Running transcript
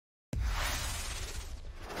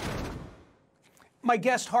My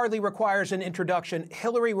guest hardly requires an introduction.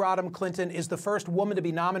 Hillary Rodham Clinton is the first woman to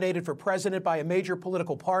be nominated for president by a major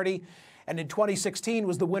political party, and in 2016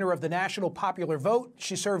 was the winner of the national popular vote.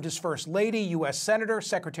 She served as First Lady, U.S. Senator,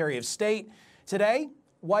 Secretary of State. Today,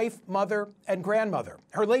 wife, mother, and grandmother.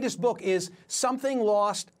 Her latest book is Something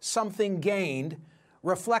Lost, Something Gained,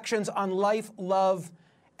 Reflections on Life, Love,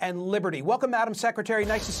 and Liberty. Welcome, Madam Secretary.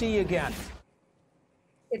 Nice to see you again.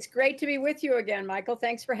 It's great to be with you again, Michael.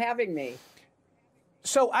 Thanks for having me.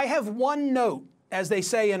 So I have one note, as they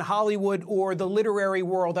say in Hollywood or the literary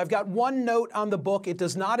world. I've got one note on the book. It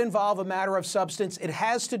does not involve a matter of substance. It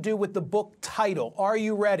has to do with the book title. Are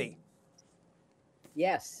you ready?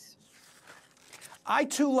 Yes. I,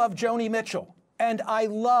 too, love Joni Mitchell, and I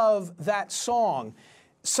love that song.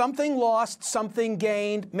 Something lost, something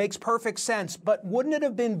gained makes perfect sense. But wouldn't it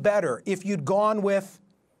have been better if you'd gone with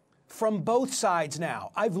from both sides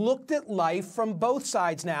now? I've looked at life from both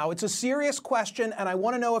sides now. It's a serious question, and I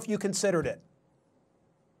want to know if you considered it.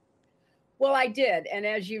 Well, I did. And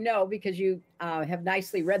as you know, because you have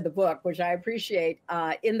nicely read the book, which I appreciate,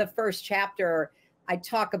 in the first chapter, I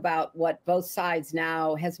talk about what Both Sides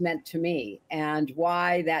Now has meant to me and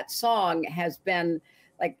why that song has been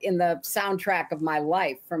like in the soundtrack of my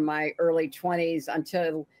life from my early 20s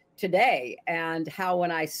until today, and how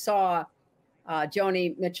when I saw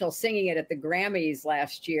Joni Mitchell singing it at the Grammys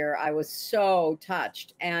last year, I was so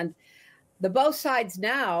touched. And the Both Sides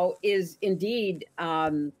Now is indeed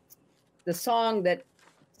the song that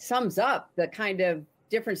sums up the kind of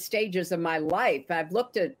different stages of my life. I've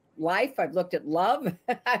looked at life, I've looked at love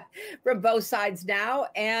from both sides now.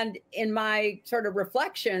 And in my sort of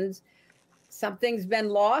reflections, something's been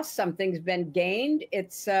lost, something's been gained.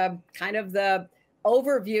 It's kind of the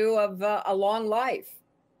overview of a long life.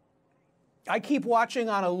 I keep watching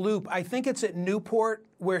on a loop. I think it's at Newport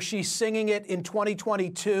where she's singing it in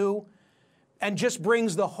 2022 and just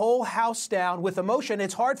brings the whole house down with emotion.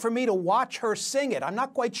 It's hard for me to watch her sing it. I'm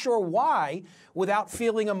not quite sure why without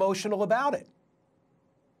feeling emotional about it.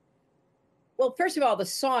 Well, first of all, the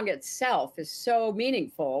song itself is so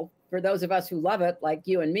meaningful for those of us who love it, like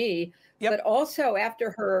you and me. Yep. But also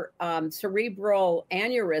after her cerebral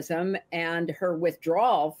aneurysm and her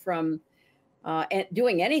withdrawal from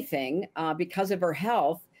doing anything because of her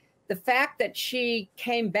health, the fact that she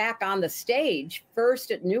came back on the stage,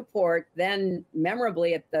 first at Newport, then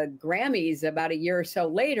memorably at the Grammys about a year or so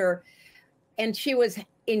later, and she was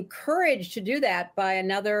encouraged to do that by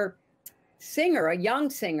another singer, a young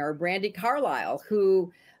singer, Brandi Carlile,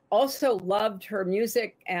 who also loved her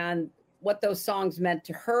music and what those songs meant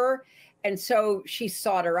to her. And so she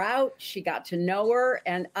sought her out, she got to know her,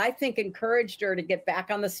 and I think encouraged her to get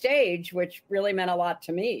back on the stage, which really meant a lot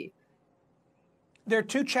to me. There are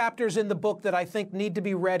two chapters in the book that I think need to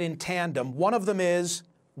be read in tandem. One of them is,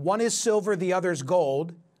 one is silver, the other's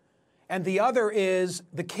gold, and the other is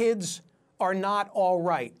the kids are not all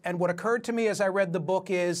right. And what occurred to me as I read the book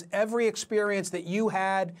is every experience that you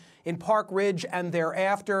had in Park Ridge and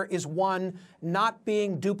thereafter is one not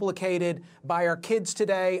being duplicated by our kids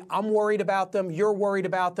today. I'm worried about them. You're worried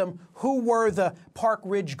about them. Who were the Park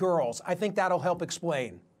Ridge girls? I think that'll help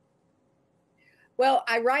explain. Well,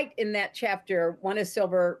 I write in that chapter, one is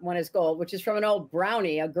silver, one is gold, which is from an old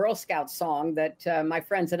Brownie, a Girl Scout song that my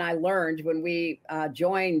friends and I learned when we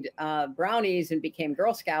joined Brownies and became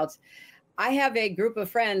Girl Scouts. I have a group of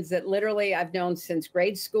friends that literally I've known since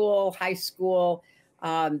grade school, high school.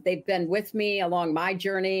 They've been with me along my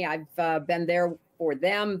journey. I've been there for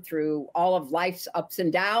them through all of life's ups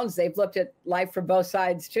and downs. They've looked at life from both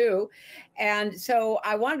sides too. And so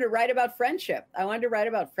I wanted to write about friendship. I wanted to write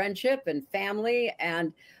about friendship and family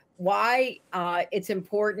and why it's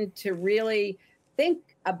important to really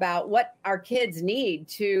think about what our kids need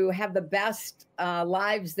to have the best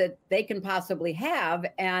lives that they can possibly have.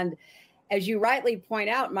 And as you rightly point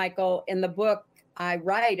out, Michael, in the book, I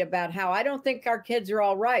write about how I don't think our kids are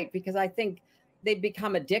all right because I think they've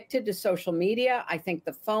become addicted to social media. I think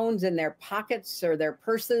the phones in their pockets or their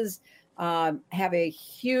purses have a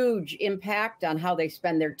huge impact on how they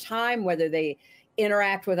spend their time, whether they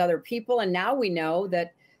interact with other people. And now we know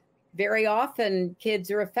that very often kids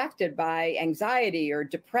are affected by anxiety or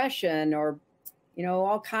depression or, you know,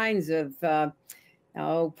 all kinds of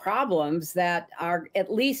problems that are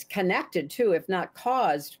at least connected to, if not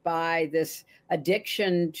caused by this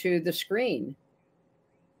addiction to the screen.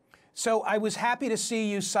 So I was happy to see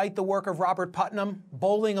you cite the work of Robert Putnam.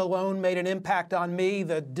 Bowling alone made an impact on me.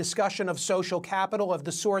 The discussion of social capital of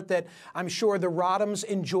the sort that I'm sure the Rodhams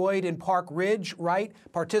enjoyed in Park Ridge, right?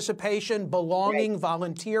 Participation, belonging, right.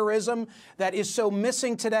 Volunteerism that is so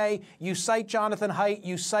missing today. You cite Jonathan Haidt,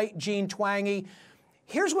 you cite Jean Twenge.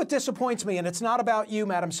 Here's what disappoints me, and it's not about you,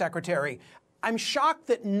 Madam Secretary. I'm shocked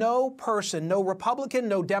that no person, no Republican,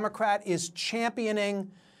 no Democrat is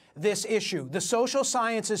championing this issue. The social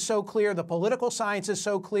science is so clear. The political science is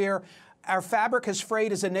so clear. Our fabric is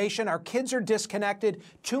frayed as a nation. Our kids are disconnected.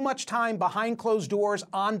 Too much time behind closed doors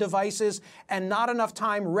on devices and not enough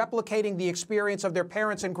time replicating the experience of their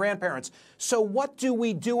parents and grandparents. So what do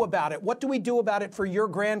we do about it? What do we do about it for your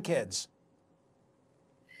grandkids?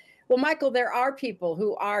 Well, Michael, there are people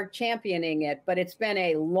who are championing it, but it's been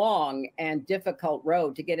a long and difficult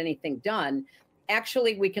road to get anything done.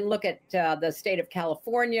 Actually, we can look at the state of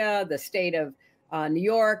California, the state of New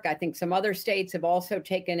York. I think some other states have also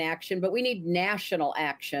taken action, but we need national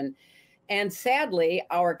action. And sadly,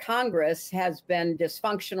 our Congress has been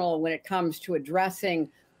dysfunctional when it comes to addressing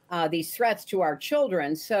these threats to our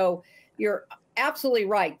children. So you're absolutely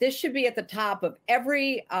right. This should be at the top of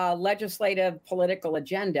every legislative political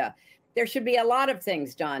agenda. There should be a lot of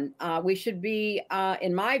things done. We should be,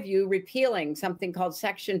 in my view, repealing something called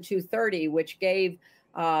Section 230, which gave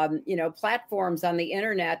platforms on the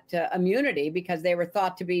internet immunity because they were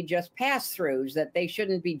thought to be just pass-throughs, that they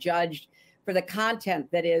shouldn't be judged for the content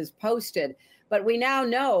that is posted. But we now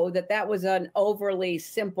know that that was an overly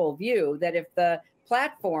simple view, that if the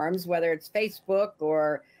platforms, whether it's Facebook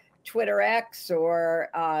or Twitter X or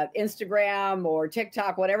Instagram or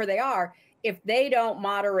TikTok, whatever they are, if they don't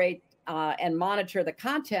moderate and monitor the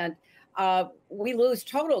content, we lose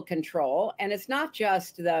total control. And it's not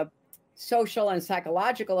just the social and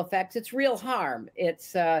psychological effects, it's real harm.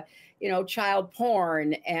 It's, child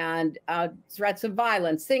porn and threats of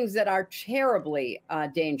violence, things that are terribly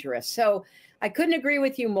dangerous. So I couldn't agree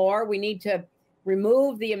with you more. We need to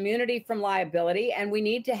remove the immunity from liability, and we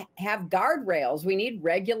need to have guardrails. We need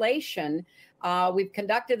regulation. We've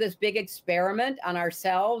conducted this big experiment on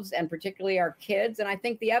ourselves and particularly our kids, and I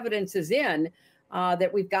think the evidence is in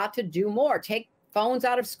that we've got to do more. Take phones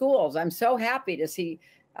out of schools. I'm so happy to see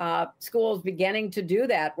schools beginning to do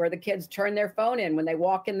that, where the kids turn their phone in when they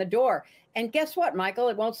walk in the door. And guess what, Michael?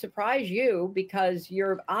 It won't surprise you because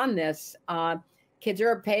you're on this. Kids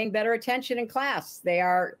are paying better attention in class. They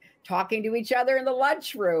are talking to each other in the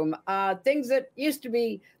lunchroom, things that used to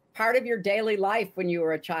be part of your daily life when you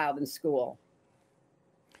were a child in school.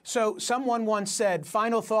 So someone once said,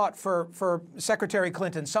 final thought for Secretary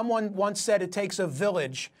Clinton, someone once said it takes a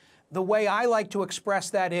village. The way I like to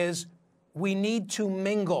express that is we need to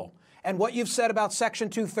mingle. And what you've said about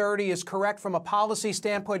Section 230 is correct from a policy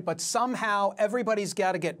standpoint, but somehow everybody's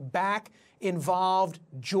got to get back involved,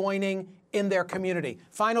 joining in their community.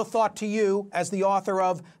 Final thought to you as the author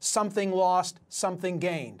of Something Lost, Something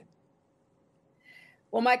Gained.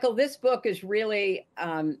 Well, Michael, this book is really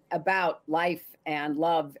about life and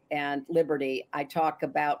love and liberty. I talk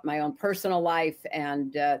about my own personal life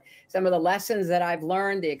and some of the lessons that I've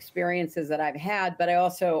learned, the experiences that I've had, but I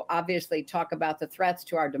also obviously talk about the threats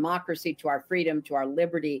to our democracy, to our freedom, to our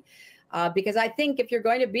liberty, because I think if you're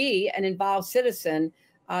going to be an involved citizen,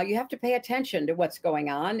 you have to pay attention to what's going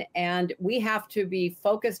on, and we have to be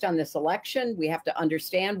focused on this election. We have to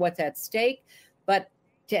understand what's at stake, but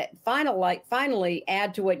to finally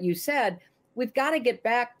add to what you said, we've got to get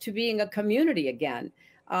back to being a community again.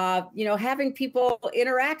 Having people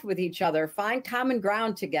interact with each other, find common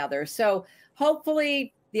ground together. So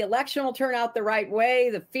hopefully the election will turn out the right way.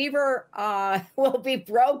 The fever will be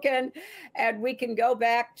broken, and we can go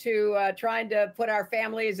back to trying to put our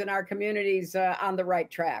families and our communities on the right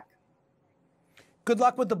track. Good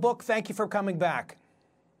luck with the book. Thank you for coming back.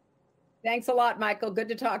 Thanks a lot, Michael. Good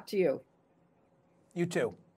to talk to you. You too.